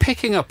Yeah, it's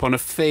picking up on a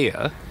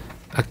fear,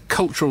 a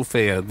cultural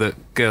fear,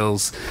 that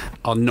girls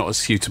are not as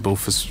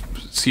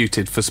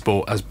suited for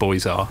sport as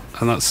boys are.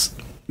 And that's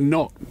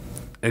not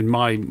in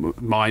my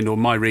mind or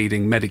my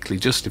reading, medically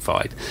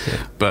justified,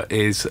 but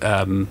is.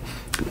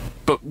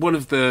 But one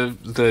of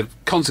the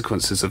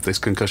consequences of this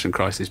concussion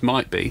crisis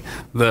might be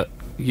that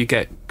you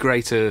get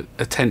greater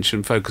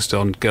attention focused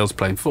on girls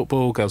playing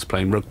football, girls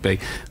playing rugby,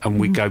 and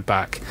we go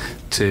back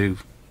to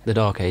the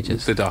Dark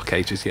Ages. The Dark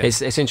Ages, yeah.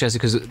 It's interesting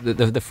because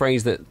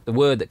the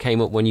word that came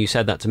up when you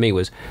said that to me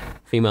was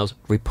females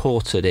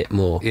reported it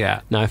more.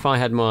 Yeah. Now, if I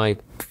had my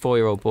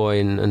 4-year-old boy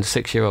and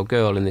 6-year-old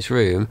girl in this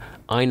room,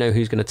 I know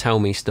who's going to tell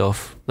me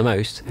stuff the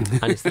most,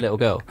 and it's the little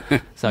girl.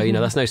 So,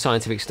 that's no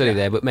scientific study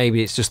there, but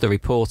maybe it's just the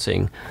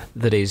reporting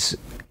that is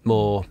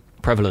more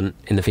prevalent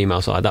in the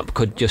female side. That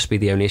could just be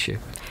the only issue.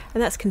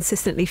 And that's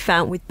consistently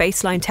found with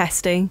baseline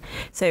testing.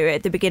 So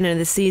at the beginning of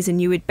the season,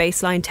 you would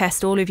baseline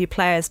test all of your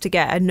players to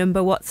get a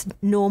number what's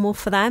normal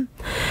for them.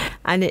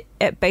 And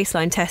at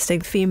baseline testing,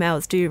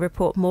 females do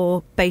report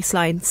more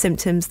baseline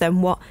symptoms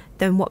than what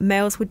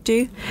males would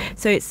do.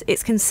 So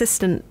it's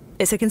consistent.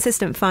 It's a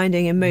consistent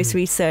finding in most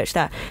research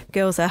that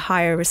girls are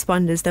higher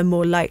responders. They're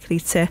more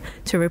likely to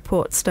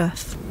report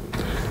stuff.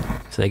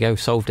 So there you go,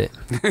 solved it.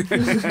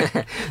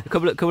 A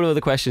couple of other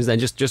questions then,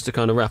 just to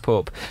kind of wrap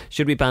up.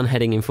 Should we ban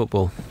heading in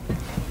football?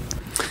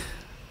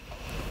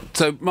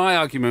 So my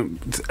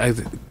argument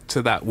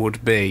to that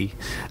would be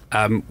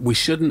we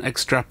shouldn't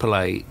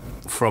extrapolate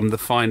from the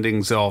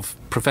findings of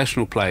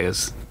professional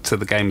players to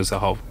the game as a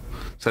whole.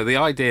 So the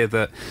idea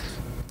that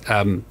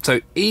so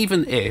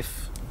even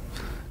if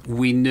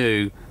we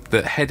knew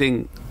that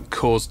heading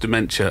caused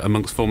dementia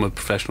amongst former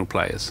professional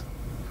players,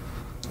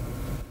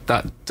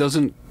 that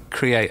doesn't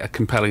create a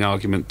compelling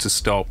argument to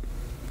stop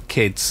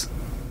kids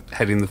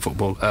heading the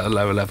football at a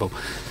lower level.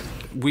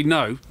 We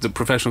know that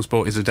professional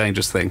sport is a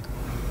dangerous thing.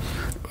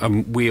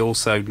 We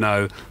also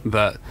know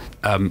that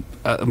at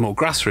a more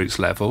grassroots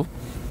level,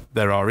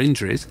 there are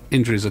injuries.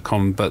 Injuries are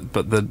common, but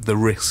the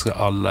risks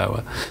are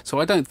lower. So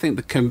I don't think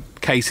the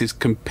case is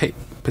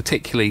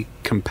particularly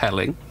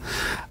compelling.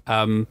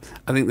 I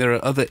think there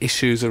are other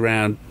issues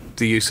around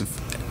the use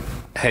of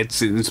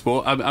heads in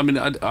sport. I mean,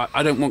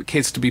 I don't want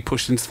kids to be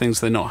pushed into things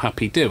they're not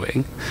happy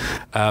doing,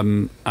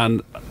 and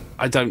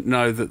I don't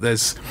know that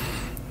there's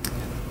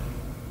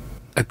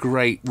a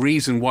great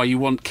reason why you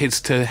want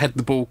kids to head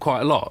the ball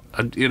quite a lot.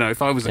 And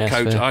if I was a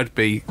coach, fair. I'd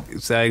be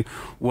saying,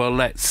 well,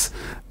 let's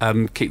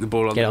keep the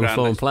ball on the ground. Get on the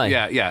floor and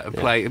play.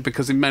 Play,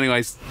 because in many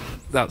ways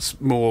that's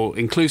more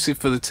inclusive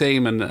for the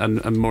team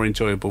and more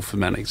enjoyable for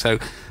many. So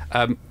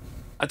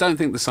I don't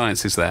think the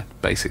science is there,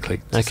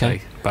 basically, to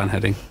say ban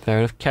heading. Fair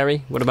enough.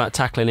 Kerry, what about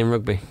tackling in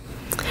rugby?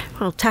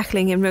 Well,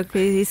 tackling in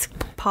rugby is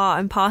part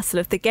and parcel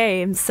of the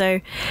game. So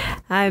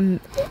I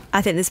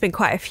think there's been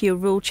quite a few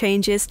rule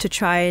changes to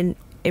try and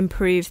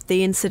improve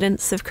the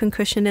incidence of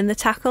concussion in the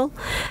tackle,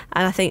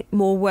 and I think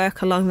more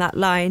work along that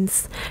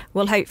lines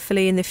will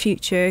hopefully in the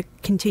future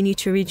continue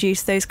to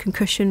reduce those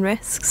concussion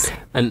risks.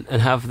 And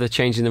have the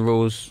change in the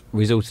rules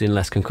resulted in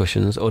less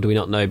concussions, or do we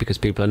not know because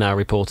people are now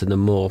reporting them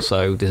more,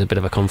 so there's a bit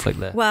of a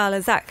conflict there? Well,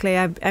 exactly.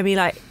 I mean,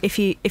 like if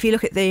you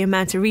look at the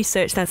amount of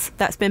research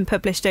that's been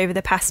published over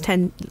the past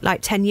 10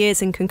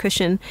 years in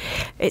concussion,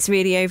 it's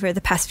really over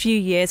the past few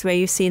years where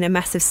you've seen a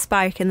massive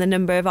spike in the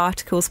number of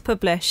articles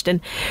published.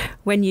 And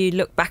when you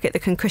look back at the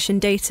concussion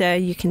data,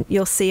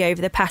 you'll see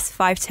over the past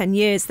 5-10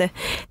 years the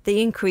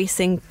increase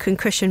in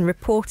concussion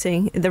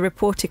reporting, the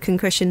reported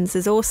concussions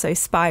has also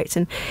spiked.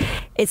 And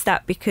it's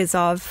that because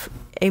of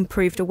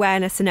improved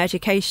awareness and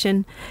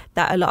education,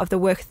 that a lot of the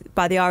work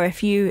by the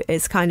RFU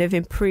is kind of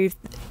improved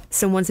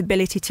someone's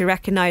ability to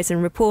recognise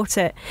and report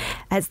it.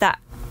 Has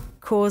that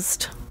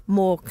caused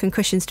more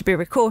concussions to be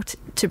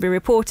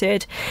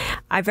reported?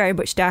 I very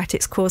much doubt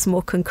it's caused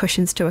more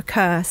concussions to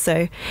occur.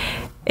 So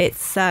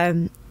it's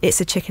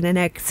a chicken and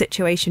egg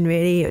situation,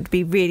 really. It would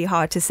be really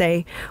hard to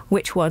say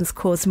which ones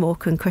cause more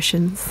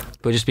concussions.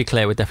 But just be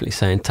clear, we're definitely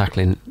saying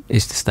tackling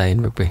is to stay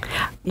in rugby.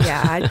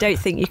 Yeah, I don't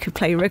think you could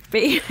play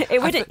rugby.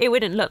 It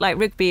wouldn't look like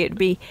rugby. It'd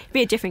be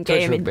a different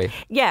game. Rugby.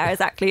 Yeah,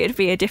 exactly. It'd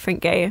be a different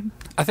game.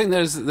 I think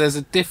there's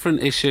a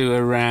different issue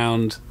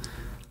around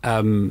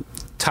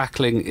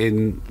tackling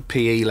in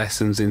PE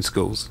lessons in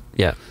schools.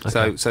 Yeah.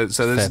 Okay. So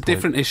there's a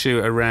different issue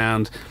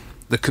around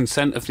the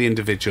consent of the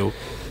individual.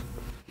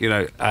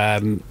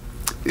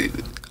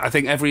 I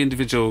think every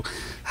individual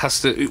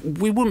has to.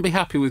 We wouldn't be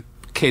happy with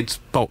kids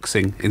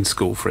boxing in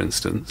school, for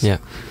instance. Yeah.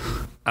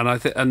 And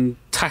and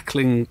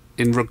tackling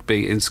in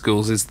rugby in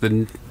schools is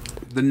the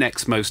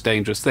next most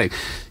dangerous thing.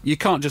 You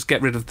can't just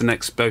get rid of the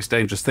next most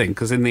dangerous thing,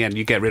 because in the end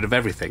you get rid of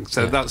everything.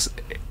 So that's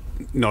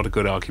not a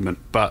good argument.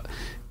 But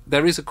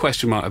there is a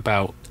question mark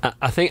about.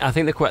 I think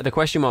the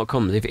question mark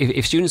comes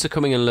if students are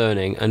coming and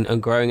learning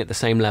and growing at the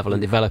same level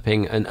and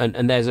developing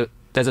and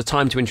there's a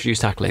time to introduce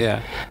tackling.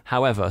 Yeah.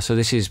 However, so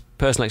this is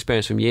personal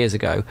experience from years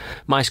ago.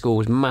 My school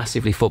was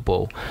massively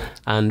football,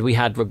 and we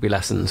had rugby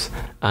lessons.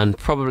 And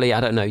probably, I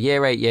don't know,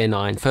 year 8, year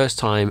 9, first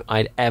time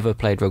I'd ever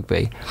played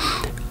rugby.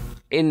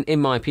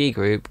 In my PE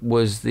group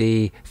was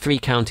the 3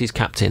 counties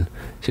captain.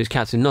 So he was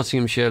captain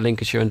Nottinghamshire,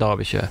 Lincolnshire and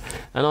Derbyshire.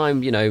 And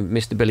I'm,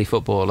 Mr. Billy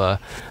footballer.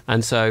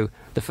 And so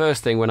the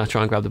first thing when I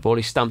try and grab the ball,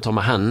 he stamped on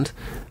my hand,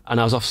 and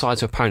I was offside,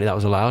 so apparently that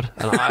was allowed.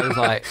 And I was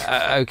like,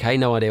 okay,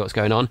 no idea what's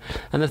going on.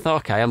 And then I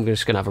thought, okay, I'm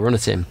just going to have a run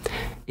at him.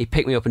 He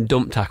picked me up and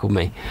dump tackled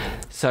me.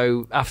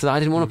 So after that, I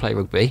didn't want to play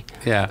rugby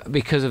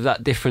because of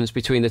that difference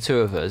between the two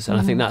of us. And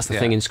I think that's the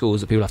thing in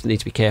schools that people need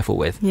to be careful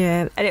with.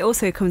 Yeah, and it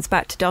also comes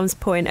back to Dom's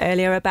point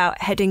earlier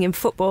about heading in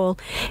football.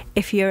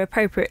 If you're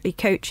appropriately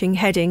coaching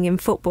heading in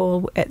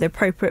football at the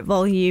appropriate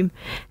volume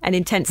and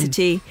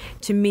intensity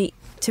to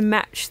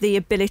match the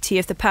ability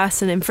of the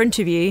person in front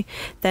of you,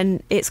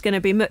 then it's going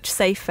to be much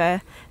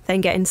safer than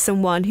getting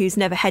someone who's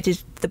never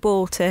headed the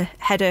ball to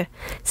header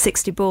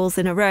 60 balls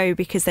in a row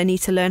because they need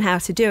to learn how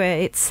to do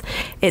it.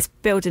 It's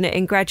building it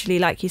in gradually,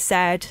 like you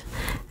said,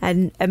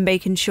 and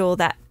making sure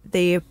that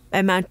the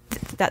amount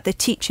that the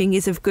teaching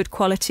is of good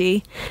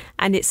quality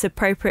and it's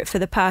appropriate for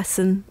the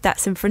person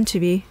that's in front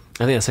of you.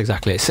 I think that's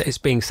exactly it. It's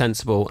being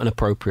sensible and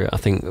appropriate. I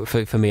think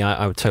for me,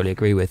 I would totally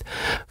agree with.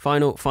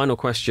 Final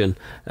question.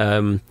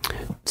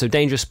 So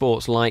dangerous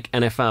sports like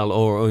NFL,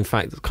 or in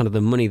fact, kind of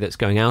the money that's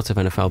going out of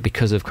NFL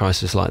because of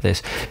crisis like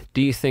this,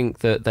 do you think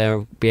that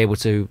they'll be able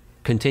to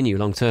continue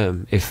long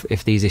term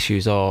if these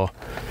issues are,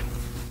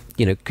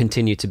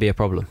 continue to be a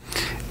problem?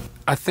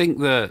 I think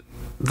that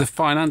the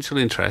financial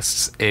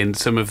interests in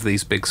some of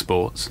these big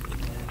sports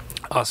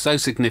are so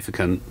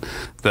significant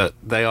that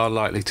they are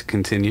likely to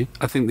continue.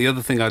 I think the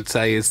other thing I'd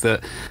say is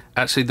that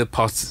actually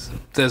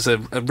there's a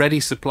ready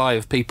supply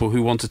of people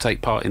who want to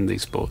take part in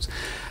these sports.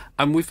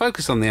 And we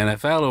focus on the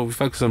NFL or we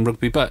focus on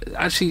rugby, but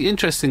actually,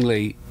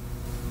 interestingly,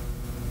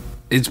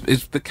 is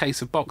the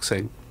case of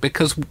boxing,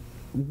 because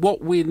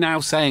what we're now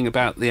saying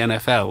about the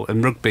NFL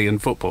and rugby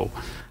and football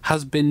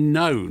has been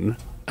known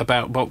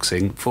about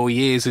boxing for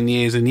years and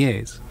years and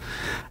years.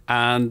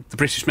 And the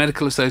British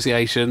Medical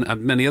Association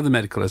and many other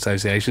medical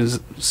associations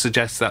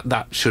suggest that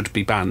that should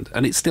be banned,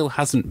 and it still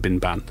hasn't been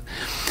banned.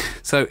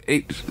 So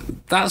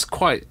that's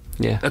quite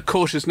a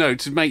cautious note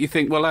to make you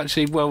think,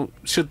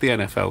 should the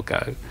NFL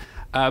go?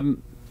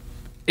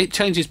 It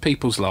changes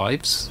people's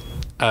lives,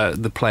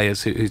 the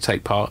players who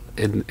take part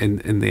in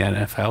the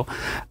NFL,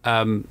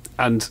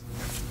 and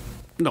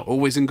not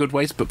always in good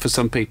ways, but for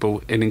some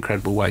people in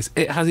incredible ways.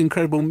 It has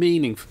incredible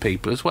meaning for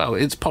people as well.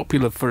 It's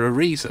popular for a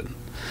reason.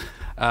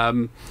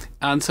 And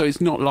so it's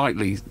not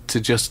likely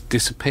to just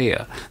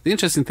disappear. The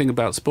interesting thing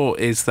about sport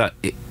is that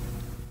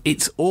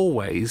it's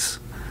always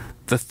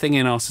the thing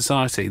in our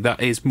society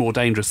that is more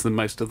dangerous than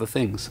most other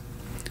things.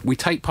 We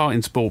take part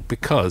in sport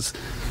because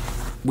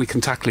we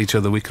can tackle each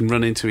other, we can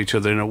run into each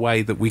other in a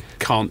way that we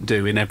can't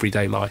do in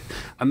everyday life.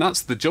 And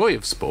that's the joy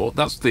of sport,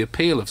 that's the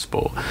appeal of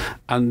sport.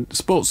 And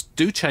sports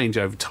do change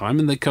over time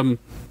and they become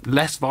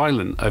less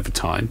violent over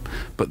time,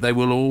 but they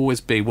will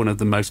always be one of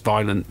the most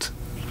violent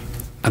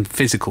and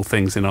physical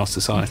things in our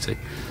society.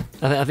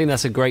 I think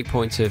that's a great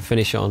point to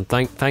finish on.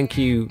 Thank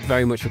you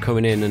very much for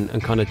coming in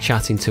and kind of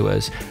chatting to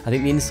us. I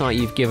think the insight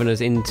you've given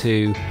us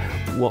into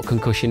what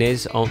concussion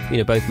is,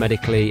 both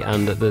medically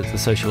and the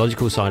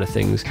sociological side of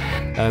things,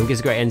 gives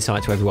a great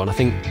insight to everyone. I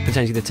think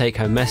potentially the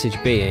take-home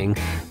message being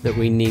that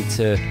we need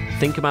to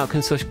think about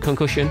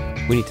concussion.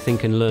 We need to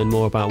think and learn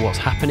more about what's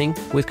happening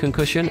with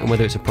concussion and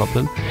whether it's a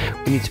problem.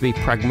 We need to be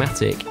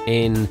pragmatic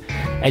in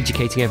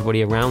educating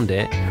everybody around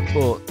it.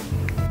 But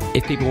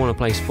if people want to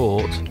play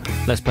sport,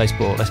 let's play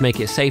sport. Let's make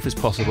it as safe as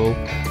possible,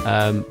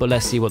 but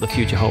let's see what the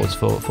future holds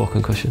for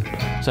concussion.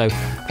 So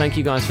thank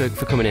you guys for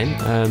coming in,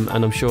 and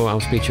I'm sure I'll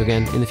speak to you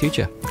again in the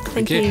future.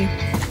 Thank you.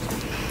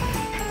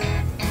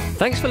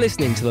 Thanks for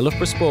listening to the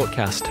Loughborough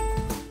Sportcast.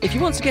 If you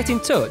want to get in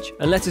touch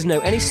and let us know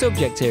any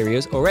subject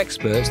areas or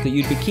experts that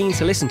you'd be keen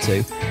to listen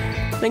to,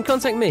 then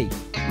contact me,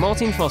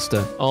 Martin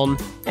Foster, on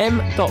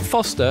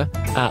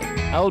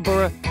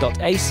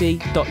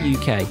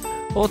m.foster@loughborough.ac.uk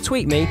or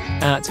tweet me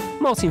at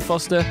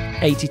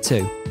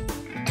martinfoster82.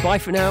 Bye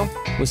for now.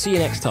 We'll see you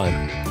next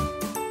time.